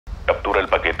Captura el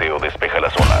paquete o despeja la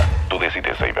zona. Tú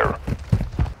decides, Saber.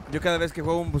 Yo cada vez que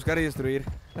juego un buscar y destruir.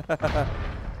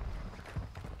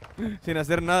 Sin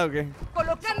hacer nada, ¿o qué?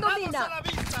 ¡Colocando mina!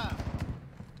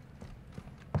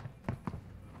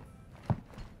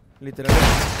 Literal.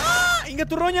 ¡Ah! ¡Inga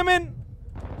tu roña, men!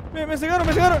 Me cegaron,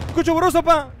 me cegaron. Escucho borroso,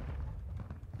 pa.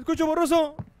 Escucho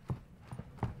borroso.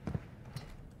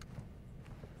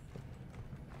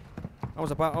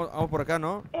 Vamos, pa. Vamos por acá,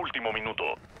 ¿no? Último minuto.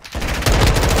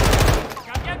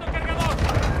 ¡Cambiando cargador!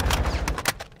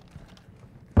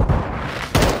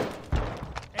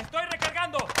 ¡Estoy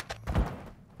recargando!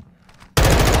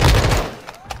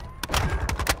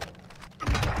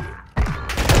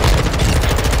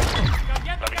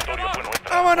 ¡Cambiando La victoria cargador! fue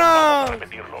nuestra. ¡Vámonos! Vamos a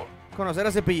repetirlo. Conocer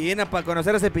a Cepillín, pa.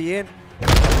 Conocer a Cepillín.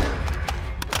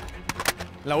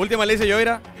 La última la hice yo,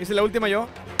 mira. Hice la última yo.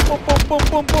 Pum, pum, pum,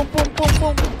 pum, pum, pum, pum,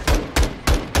 pum.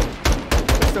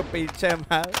 Esto pinche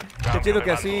madre. Qué chido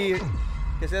que así.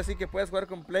 Que sea así, que puedas jugar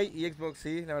con Play y Xbox,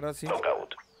 sí, la verdad sí.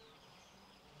 Knockout.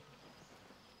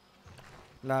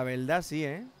 La verdad sí,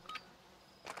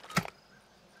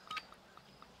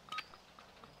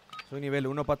 Soy nivel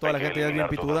 1 para toda la Hay que gente, ya es bien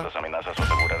eliminar todas pituda. las amenazas o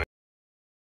asegurar.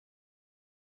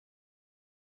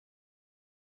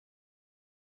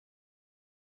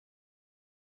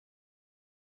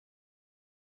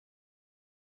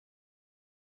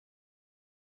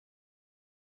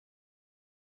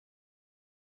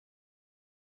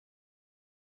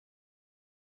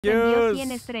 Envió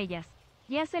 100 estrellas.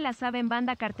 Ya se la saben,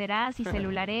 banda, carteras y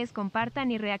celulares,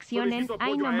 compartan y reaccionen.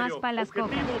 Ay, nomás pa' las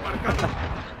cocas.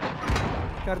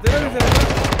 Cartera de celular.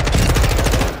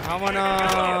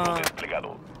 Vámonos.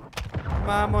 Desplegado.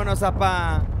 Vámonos,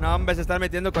 apa. No, hombre, se están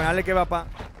metiendo con Alekev, apa.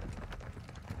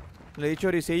 Le he dicho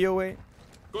choricillo, güey.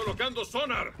 ¡Colocando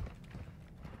sonar!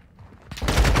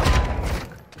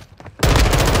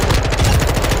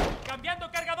 ¡Cambiando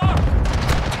cargador!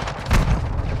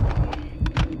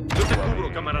 Yo te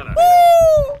cubro, camarada.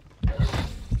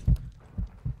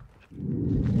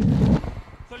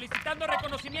 Solicitando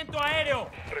reconocimiento aéreo.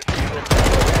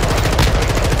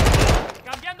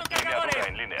 Cambiando cargadores.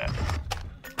 En línea.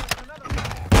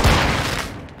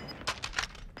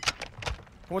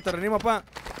 ¿Cómo te reanimo, pa?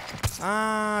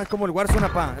 Ah, es como el Warzone,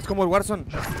 pa. Es como el Warzone.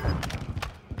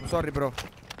 I'm sorry, bro.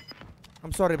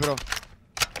 I'm sorry, bro.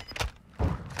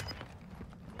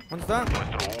 ¿Dónde está?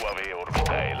 Nuestro UAV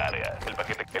orbita el área. El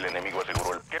paquete que el enemigo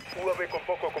aseguró el... UAV con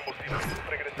poco combustible.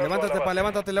 Regresando Levántate, a la pa, base.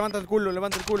 levántate, levanta el culo,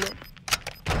 levanta el culo.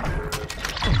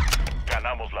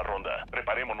 Ganamos la ronda.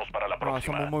 Preparémonos para la No,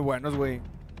 próxima. somos muy buenos, güey.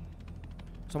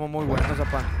 Somos muy buenos,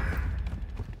 apa.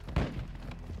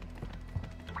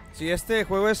 Sí, este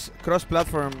juego es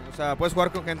cross-platform. O sea, puedes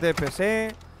jugar con gente de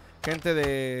PC, gente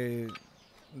de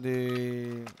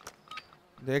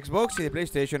Xbox y de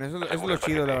PlayStation. Eso es lo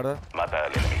chido, la verdad. Mata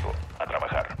al enemigo. A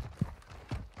trabajar.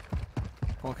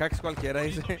 Con hacks cualquiera,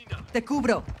 dice. ¡Te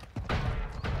cubro!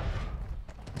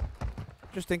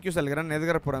 Muchos thank yous al gran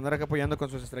Edgar por andar acá apoyando con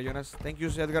sus estrellonas. Thank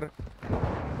yous, Edgar.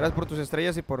 Gracias por tus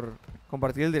estrellas y por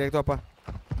compartir el directo, apa.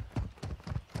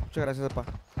 Muchas gracias, apa.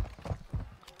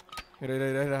 Mira, mira,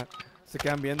 mira, mira. Se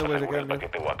quedan viendo, güey, se Asegura quedan el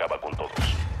viendo. paquete o acaba con todos.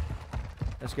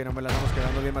 Es que no me la andamos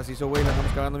cagando bien macizo, güey. La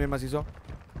andamos cagando bien macizo.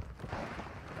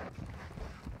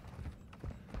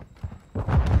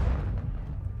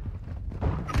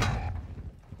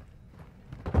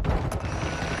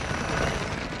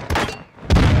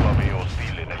 UAV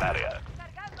hostil en el área.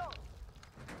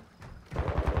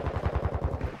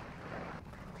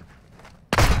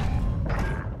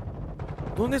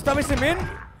 ¿Dónde estaba ese men?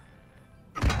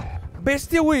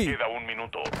 Bestia, güey. Queda un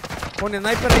minuto. Con el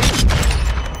sniper ahí.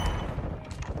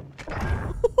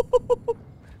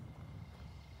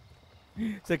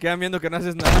 Se quedan viendo que no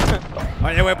haces nada.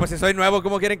 Oye, güey, pues si soy nuevo,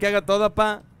 ¿cómo quieren que haga todo,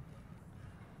 pa?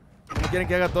 ¿Cómo quieren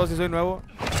que haga todo si soy nuevo?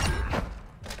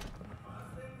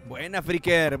 Buena,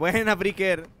 Freaker, buena,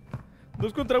 Freaker.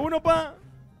 2 contra 1, pa.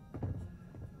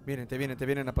 Te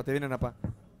vienen, apa.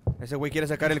 ¿Ese güey quiere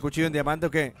sacar el cuchillo en diamante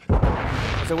o qué?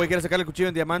 ¿Ese güey quiere sacar el cuchillo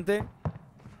en diamante?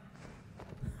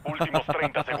 Últimos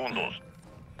 30 segundos.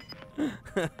 Le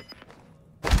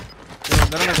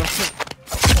mandaron a...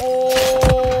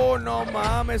 ¡Oh! No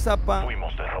mames, apa.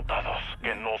 Fuimos derrotados.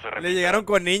 Que no se repita. Le llegaron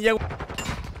con ninja, güey.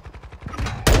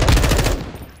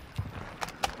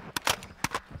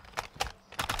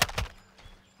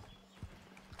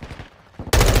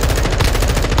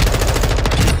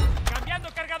 ¡Cambiando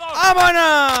cargador!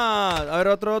 ¡Vámonos! A ver,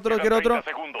 otro, Quedan quiero otro. 30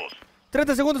 segundos.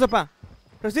 30 segundos, apa.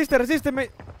 Resiste. ¡No!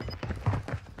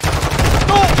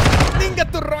 ¡Ninga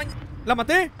tu roña! ¿La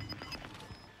maté?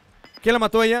 ¿Quién la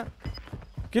mató ella?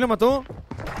 ¿Quién la mató?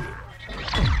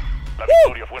 La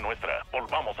victoria fue nuestra.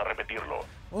 Volvamos a repetirlo.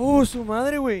 Oh, su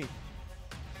madre, güey.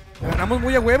 Ganamos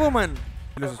muy a huevo, man.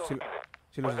 Sí los escucho.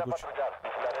 Hay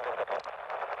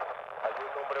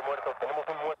un hombre muerto. Tenemos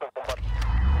un muerto en combate.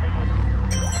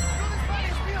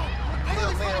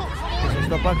 ¿Qué es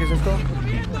esto, pa? ¿Qué es esto?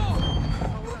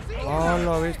 Oh,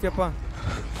 la bestia, pa.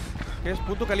 ¿Qué es?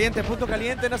 Punto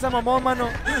caliente, no se mamón, mano.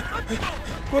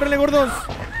 ¡Córrele, gordos!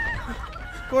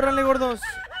 ¡Córranle, gordos!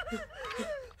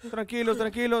 Tranquilos,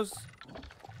 tranquilos.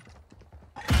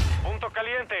 Punto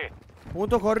caliente.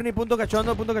 Punto horny, punto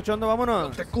cachondo,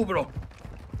 vámonos. Te cubro.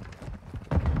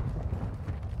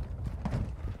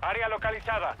 Área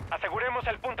localizada. Aseguremos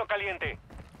el punto caliente.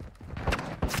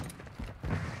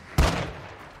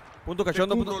 Punto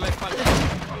cachondo, Cubro punto... la espalda.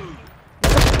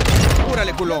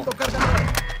 ¡Cúrale, culo! Cargador.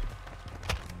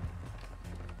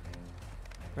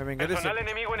 Me vengué de Personal ese...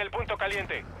 enemigo en el punto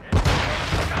caliente.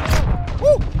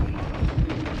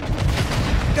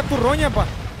 ¡Qué turroña, pa!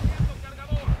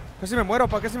 Casi me muero,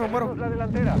 pa, casi me muero. La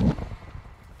delantera.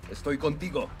 Estoy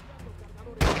contigo.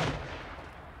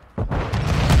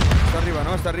 Está arriba,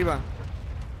 ¿no? Está arriba.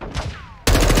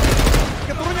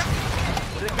 ¡Qué turroña!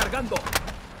 Recargando.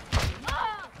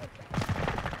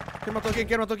 ¿Quién mató a quién?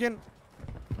 ¿Quién mató a quién?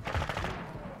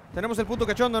 Tenemos el punto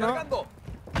cachondo, ¿no? Cargando.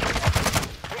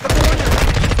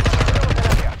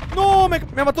 ¡No! Me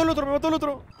mató el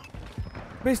otro,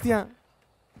 ¡Bestia!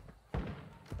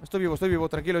 Estoy vivo,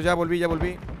 tranquilos, ya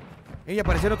volví. Ella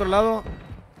apareció en otro lado.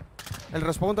 El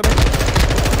respawn también.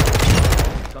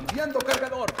 Cambiando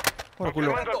cargador. Por culo.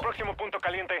 Confirmando el próximo punto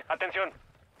caliente. Atención.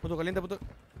 Punto caliente, punto...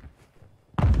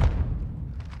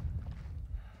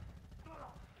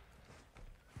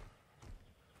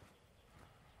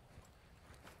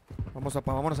 Vámonos a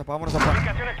pa.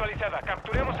 Ubicación actualizada.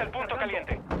 Capturemos el punto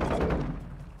caliente.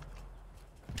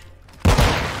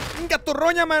 ¡Gato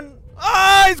roña, man!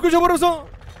 ¡Ay! Escucho borroso.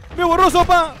 ¡Me borroso,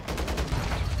 pa!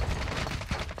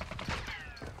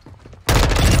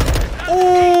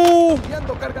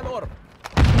 Cambiando cargador.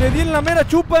 Le di en la mera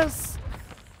chupas.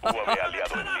 UAV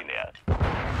aliado en línea.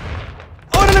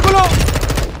 ¡Órale, culo!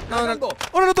 Cargando.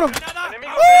 ¡Órale, otro!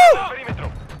 Enemigo dentro del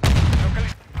perímetro.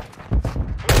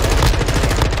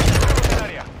 El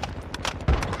área.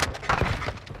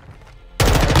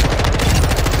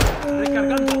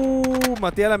 Recargando.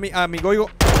 Maté a mi goigo.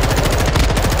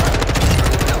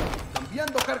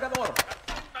 Cambiando cargador.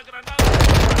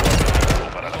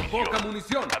 Para la misión. Poca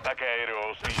munición. Ataque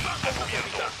aéreo hostil. Está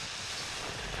cubierto.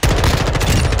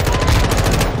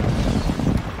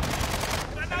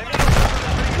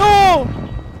 ¡No!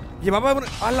 Llevaba...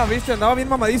 ¡A la bestia! Andaba bien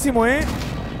mamadísimo, ¿eh?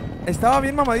 Estaba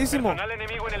bien mamadísimo. Personal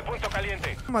enemigo en el punto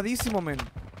caliente. Mamadísimo, men.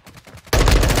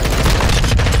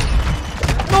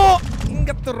 ¡No!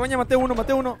 ¡Gato roña! Maté uno.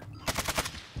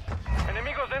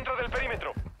 Enemigos dentro del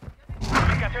perímetro.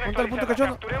 Ubicación ¿Dónde está el punto actualizada.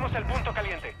 cachondo? Capturemos el punto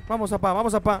caliente. Vamos a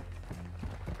pa.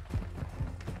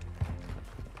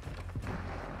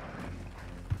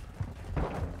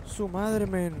 Su madre,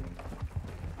 men.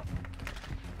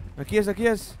 Aquí es.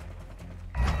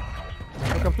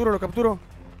 Lo capturo.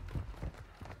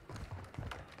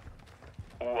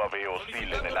 UAV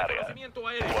hostil en el área. Reconocimiento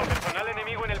aéreo. Personal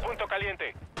enemigo en el punto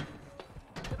caliente.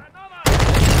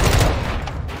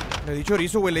 Le di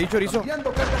chorizo, güey,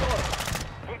 Cambiando cargador.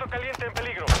 Punto caliente en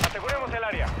peligro. Aseguremos el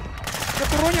área.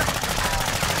 ¡Gato roña!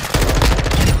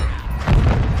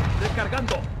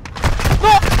 Recargando.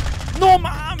 ¡No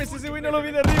mames! Ese güey no lo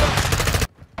vi de arriba.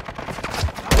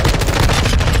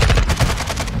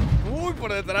 Uy,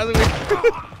 por detrás, güey.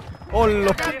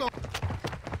 ¡Hola!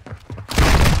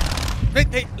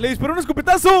 ¡Ey! ¡Le disparó un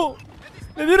escopetazo!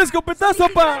 ¡Le dio un escopetazo,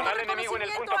 pa! Personal enemigo en el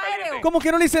punto caliente. ¿Cómo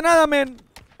que no le hice nada, men?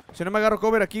 Si no me agarro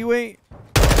cover aquí, güey.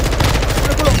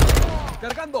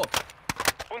 Cargando.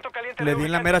 Punto caliente. Le di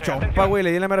en la mera reubicándose. chompa, güey.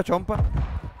 Le di en la mera chompa.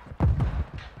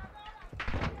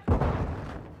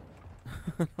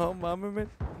 No mames, men.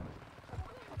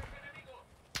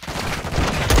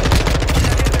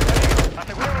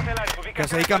 Aseguremos el área. Ubicación ¿Qué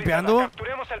haces ahí actualizada. campeando?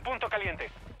 Capturemos el punto caliente.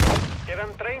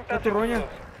 Quedan 30 ¿Qué tu roña?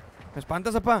 segundos. Me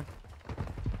espantas, apa.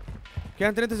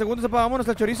 Quedan 30 segundos, apa. Vámonos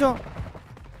al chorizo.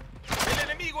 El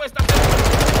enemigo está cerca.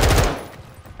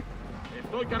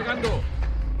 Estoy cargando.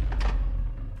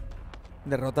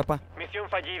 Derrota, pa. Misión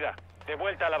fallida. De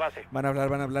vuelta a la base. Van a hablar,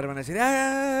 van a decir,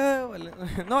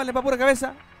 no, le va pura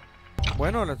cabeza.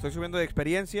 Bueno, la estoy subiendo de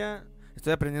experiencia.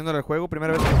 Estoy aprendiendo el juego,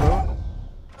 primera vez que juego.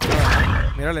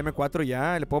 Mira el M4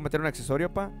 ya, le puedo meter un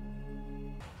accesorio, pa.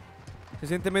 Se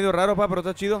siente medio raro, pa, pero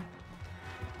está chido.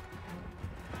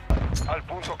 Al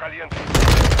punto caliente.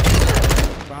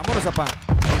 Vámonos, apa.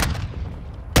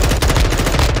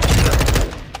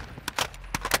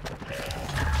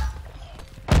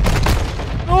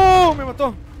 ¡No! Me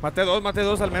mató. Maté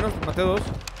dos al menos, maté dos.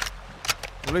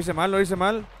 No lo hice mal, lo hice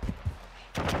mal.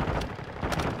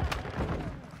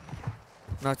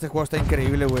 No, este juego está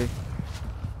increíble, güey.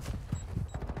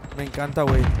 Me encanta,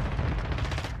 güey.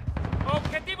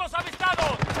 ¡Objetivos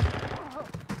avistados!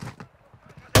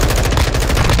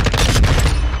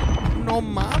 No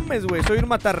mames, güey. Soy un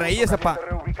matarreyes, apá.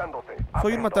 Reubicándose.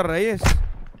 Soy un matarreyes.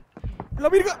 ¡La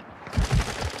virga!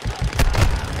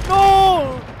 ¡No!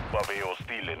 UAV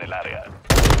hostil en el área.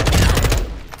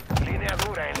 Línea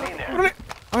dura en línea. ¡Órale!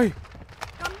 ¡Ay!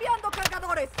 Cambiando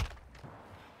cargadores.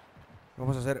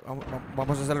 Vamos a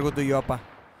hacer algo tú y yo, apá.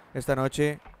 Esta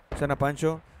noche, cena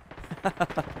Pancho.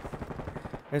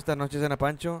 Esta noche cena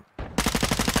Pancho.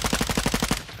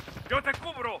 ¡Yo te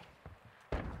cubro!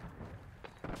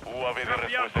 UAV de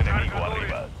respuesta enemigo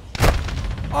arriba.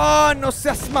 ¡Oh, no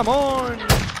seas mamón!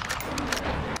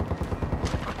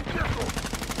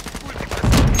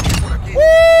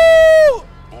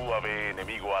 UAV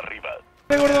enemigo arriba.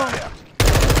 ¡Qué gordo!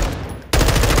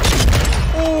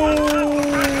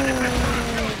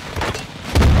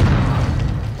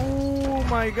 Oh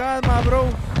my god, my bro.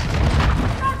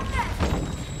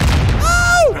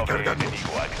 UAV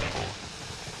enemigo activo.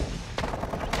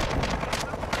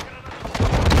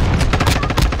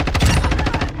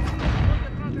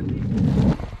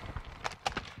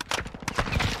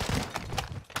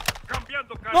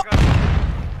 ¡Cambiando carga!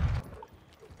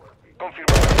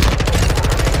 Confirmado.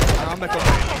 Ah, hombre,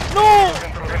 ¡no!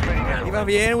 Dentro del perímetro. Iba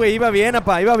bien, güey, iba bien,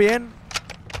 apá, iba bien.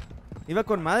 Iba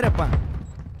con madre, apá.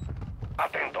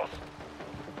 Atentos.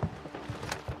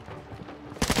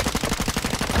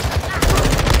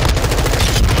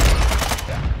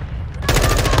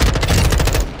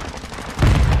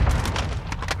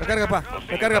 Recarga, apá,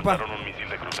 recarga, apá. Lanzaron un misil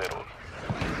de crucero.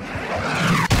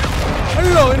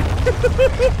 ¡Hala, güey!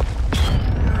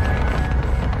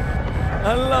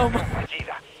 ¡Hala, ma!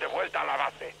 Fallida. De vuelta a la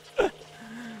base.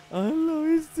 ¡Hala,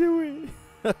 viste, güey!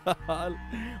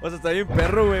 O sea, está bien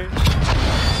perro, güey.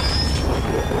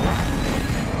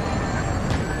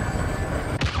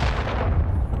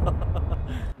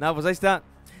 Nada, pues ahí está.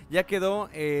 Ya quedó.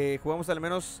 Jugamos al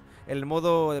menos el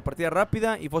modo de partida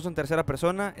rápida y foso en tercera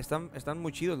persona. Están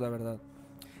muy chidos, la verdad.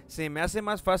 Se me hace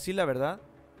más fácil, la verdad,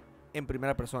 en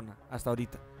primera persona, hasta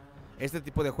ahorita. Este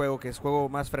tipo de juego, que es juego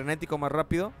más frenético, más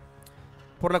rápido.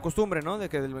 Por la costumbre, ¿no?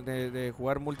 De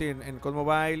jugar multi en COD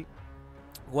Mobile.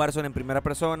 Warzone en primera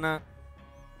persona.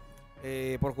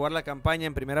 Por jugar la campaña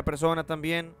en primera persona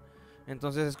también.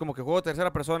 Entonces es como que juego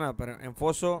tercera persona, pero en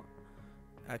foso,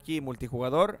 aquí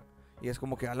multijugador. Y es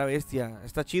como que a la bestia.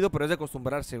 Está chido, pero es de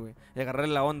acostumbrarse, güey. Y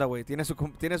agarrarle la onda, güey. Tiene su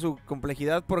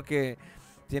complejidad porque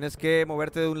tienes que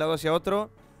moverte de un lado hacia otro.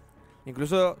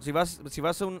 Incluso si vas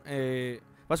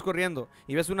corriendo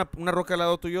y ves una roca al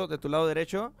lado tuyo, de tu lado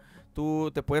derecho,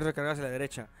 tú te puedes recargar hacia la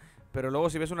derecha. Pero luego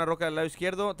si ves una roca del lado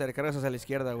izquierdo, te recargas hacia la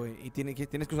izquierda, güey. Y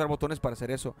tienes que usar botones para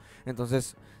hacer eso.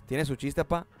 Entonces, tiene su chiste,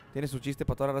 pa. Tiene su chiste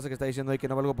para toda la raza que está diciendo ahí que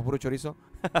no valgo por puro chorizo.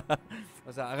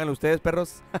 O sea, háganlo ustedes,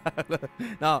 perros.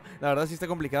 No, la verdad sí está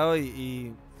complicado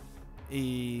y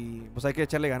pues hay que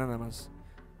echarle ganas nada más.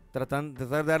 Tratar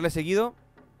de darle seguido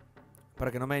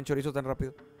para que no me den chorizo tan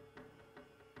rápido.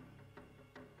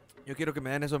 Yo quiero que me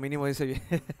den eso mínimo, dice bien.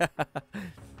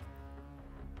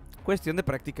 Cuestión de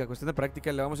práctica,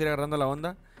 le vamos a ir agarrando la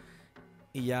onda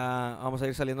y ya vamos a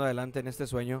ir saliendo adelante en este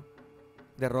sueño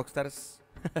de rockstars.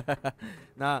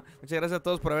 Nada, muchas gracias a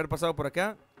todos por haber pasado por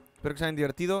acá. Espero que se hayan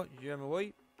divertido. Yo ya me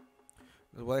voy.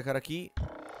 Los voy a dejar aquí.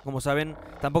 Como saben,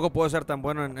 tampoco puedo ser tan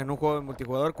bueno en un juego de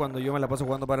multijugador cuando yo me la paso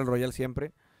jugando Battle Royale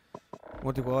siempre.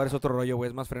 Multijugador es otro rollo, güey,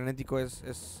 es más frenético,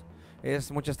 es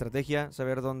mucha estrategia,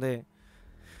 saber dónde...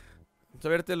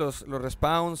 Saberte los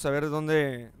respawns, saber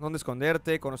dónde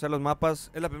esconderte, conocer los mapas.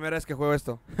 Es la primera vez que juego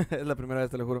esto. Es la primera vez,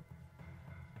 te lo juro.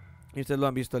 Y ustedes lo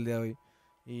han visto el día de hoy.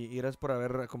 Y gracias por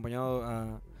haber acompañado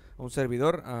a un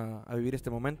servidor a vivir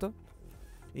este momento.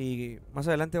 Y más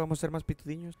adelante vamos a ser más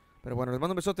pitudiños. Pero bueno, les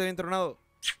mando un besote bien tronado.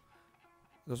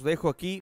 Los dejo aquí